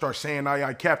 and I'ma start saying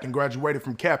I captain graduated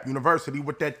from Cap University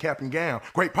with that cap and gown.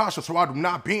 Great posture, so I do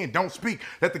not bend, don't speak.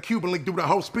 Let the Cuban link do the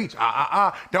whole speech.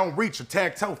 Don't reach or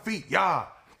tag toe feet, yeah.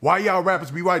 Why y'all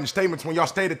rappers be writing statements when y'all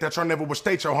stated that y'all never would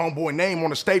state your homeboy name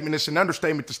on a statement? It's an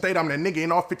understatement to state I'm that nigga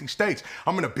in all 50 states.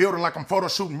 I'm in a building like I'm photo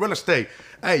shooting real estate.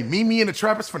 Hey, me and the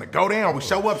trappers finna go down. We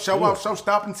show up, show out, show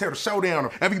stop until the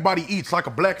showdown. Everybody eats like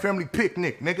a black family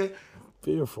picnic, nigga.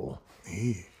 Fearful.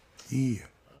 Yeah.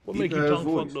 What make you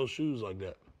tongue fuck those shoes like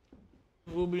that?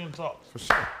 We'll be in talks. For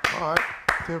sure. All right.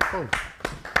 10-4.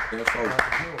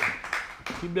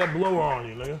 Keep that blower on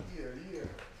you, nigga.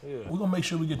 Yeah. We're gonna make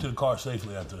sure we get to the car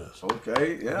safely after this.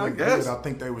 Okay, yeah, I Good. guess. I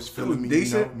think they was feeling me.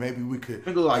 Decent. You know, maybe we could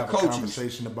They look like have a coaches.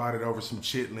 conversation about it over some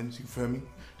chitlins. You feel me?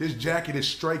 This jacket is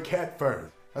straight cat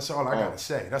fur. That's all I gotta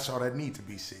say. That's all that need to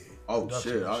be said. Oh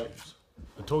shit! I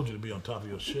told you to be on top of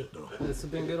your shit though. This has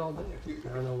been good all day.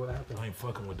 I don't know what happened. I ain't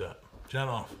fucking with that.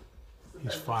 Tynowolf,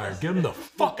 he's fired. Get him the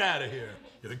fuck out of here.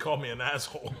 Yeah, they called me an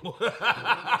asshole.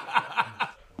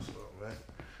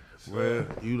 Well,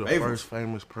 you the Favorite. first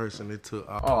famous person that took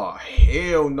Oh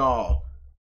hell no!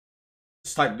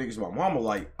 This type of niggas my mama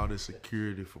like. all the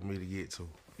security for me to get to.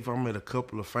 If I met a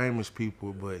couple of famous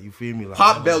people, but you feel me, like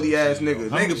Pot belly ass nigga.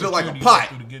 How much Nigga built like a security you pot. got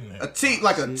through to get in there? A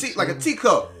like a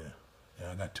teacup.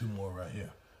 Yeah, I got 2 more right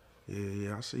here.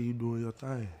 Yeah, I see you doing your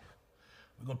thing.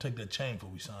 We're gonna take that chain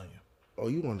before we sign you. Oh,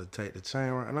 you want to take the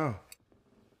chain right now?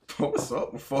 What's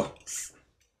up, folks?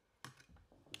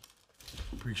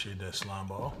 Appreciate that, slime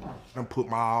ball. I put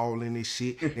my all in this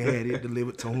shit and had it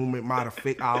delivered to whom it might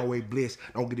affect. I always bless.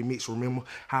 Don't get it mixed. Remember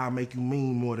how I make you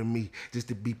mean more than me. Just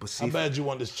to be How Pacific. bad you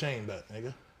want this chain back,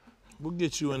 nigga? We'll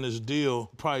get you in this deal.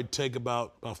 Probably take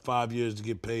about 5 years to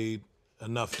get paid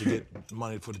enough to get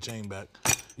money for the chain back.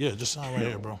 Yeah, just sign right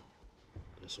here, bro.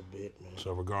 That's a bit, man.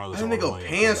 So regardless, That all the nigga money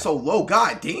paying so low.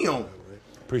 God damn.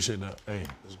 Appreciate that. Hey,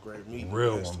 It's great meeting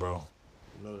real you. one, bro.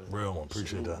 You know that. Real one.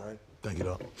 Appreciate Salute, that. man. Thank you,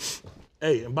 dog.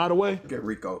 Hey, and by the way, Get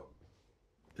Rico.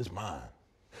 it's mine.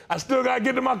 I still gotta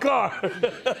get to my car.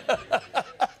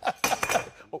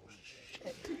 Oh,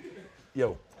 shit.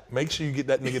 Yo, make sure you get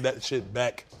that nigga that shit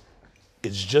back.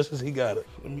 It's just as he got it.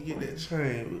 Let me get that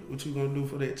chain. What you gonna do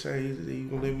for that chain? You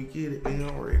gonna let me get it? Nigga,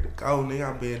 I'm ready to go.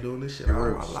 Nigga, I've been doing this shit all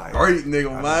my life. Street nigga,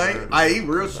 I man. deserve it. I eat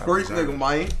real I street deserve nigga, it.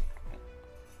 man.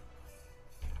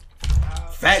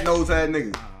 Fat nose ass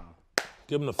nigga.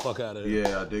 Give him the fuck out of here.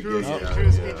 Yeah, I did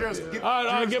get All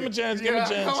right, give him a chance. Give him a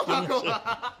chance. Give him a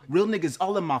chance. Real niggas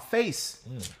all in my face.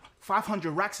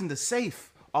 500 racks in the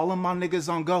safe. All of my niggas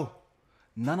on go.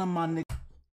 None of my niggas.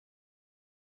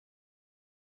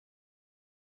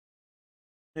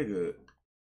 Nigga.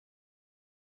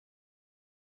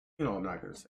 You know I'm not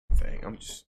gonna say anything. I'm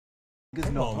just.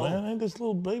 Come on, man. Ain't this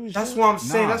little baby shit? That's what I'm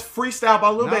saying. That's freestyle by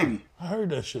Lil Baby. I heard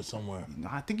that shit somewhere.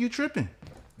 Nah, I think you tripping.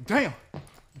 Damn.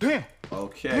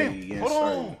 Okay, Damn. yes,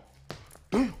 Hold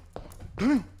sir. on.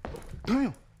 Damn.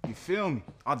 You feel me?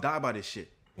 I'll die by this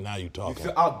shit. Now you talking.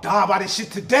 I'll die by this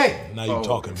shit today. Now you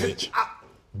talking, bitch.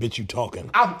 Bitch, you talking.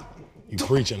 I'm You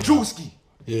preaching now. Druski.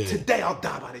 Yeah. Today I'll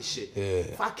die by this shit. Yeah.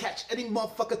 If I catch any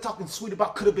motherfucker talking sweet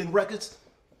about Coulda Been Records,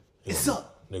 it's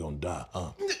up. They gonna die,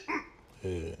 huh?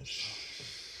 Yeah.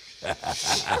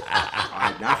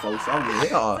 Alright, now folks, I'm with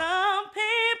y'all. Some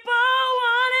people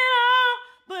want it all,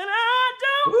 but I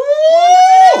don't Woo!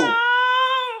 want it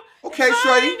all. Okay, If Shreddy.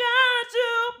 I ain't got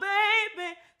you, baby.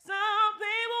 Some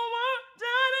people want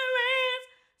diamonds,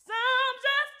 some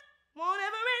just want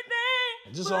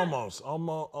everything. Just almost.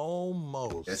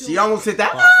 Yeah, she almost hit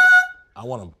that. Fuck. I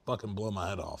want to fucking blow my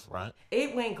head off, right?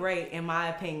 It went great in my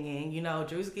opinion. You know,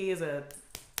 Druski is a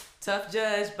tough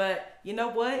judge, but you know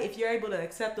what? If you're able to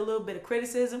accept a little bit of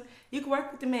criticism, you can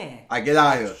work with the man. I get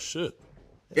out of here. Shit.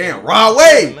 Damn, raw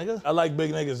way. Nigga. I like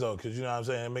big niggas though, cause you know what I'm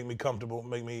saying. It make me comfortable,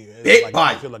 make me Big like,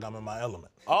 bite. I feel like I'm in my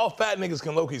element. All fat niggas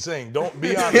can low-key sing. Don't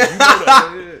be honest. You know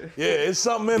that. Yeah, it's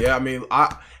something in Yeah, I mean, hey,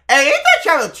 ain't that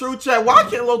kind of true, Chad? Why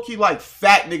can't low-key like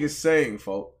fat niggas sing,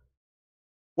 folks?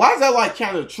 Why is that like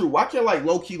kind of true? Why can't like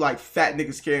low-key like fat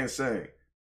niggas can't sing?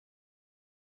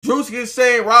 Druski is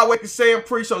saying, Rodway is saying,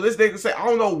 pre-show. This nigga say, I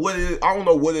don't know what it is. I don't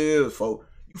know what it is, folks.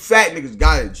 You fat niggas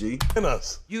got it, G. In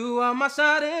us. You are my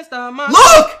shining star, my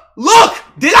Look!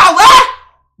 Did I laugh?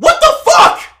 What the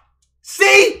fuck?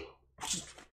 See?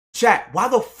 Chat, why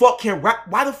the fuck can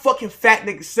fat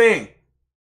niggas sing?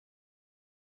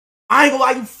 I ain't gonna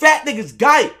lie, you fat niggas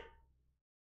got it.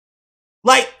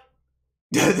 Like,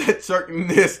 that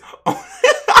chunkiness,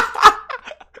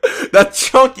 that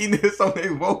chunkiness on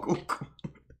their vocal cord.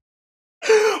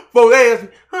 Bro, they ask me,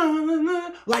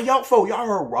 like y'all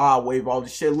heard Rod Wave, all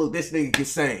this shit. Look, this nigga can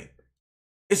sing.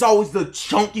 It's always the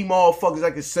chunky motherfuckers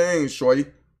that can sing, shorty.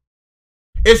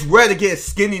 It's rare to get a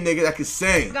skinny nigga that can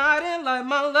sing. God in like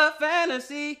my love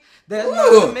fantasy. There's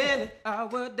not a minute,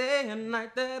 hour, day, and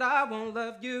night that I won't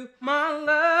love you. My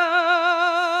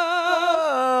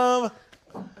love.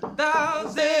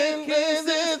 1,000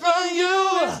 kisses from you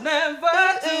is never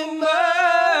too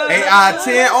much. 8 out of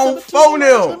 10 on phone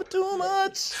now. Too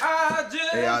much. I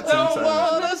just 8 out of 10 don't times.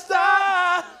 wanna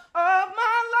stop of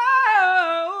my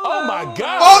love. Oh my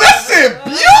God. Oh, that shit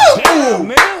beautiful. Damn,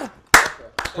 man.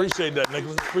 Appreciate that,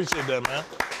 Nicholas. Appreciate that, man.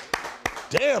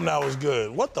 Damn, that was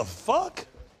good. What the fuck?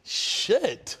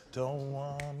 Shit. Don't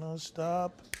wanna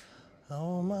stop.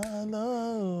 Oh my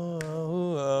love.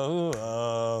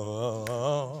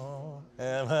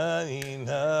 Am I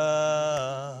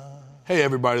enough? Hey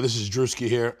everybody, this is Druski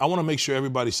here. I want to make sure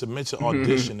everybody submits an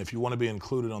audition if you want to be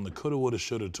included on the Coulda, Woulda,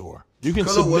 Shoulda tour. You can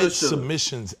submit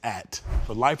submissions at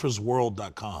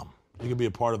forlifersworld.com. You can be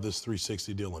a part of this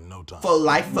 360 deal in no time. For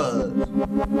lifers.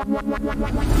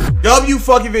 W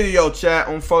fucking video, chat,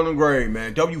 on Fun and Grade,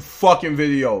 man. W fucking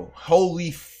video. Holy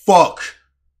fuck.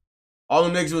 All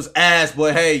them niggas was ass,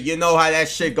 but hey, you know how that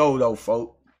shit go though,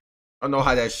 folk. I know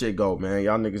how that shit go, man.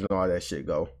 Y'all niggas know how that shit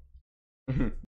go.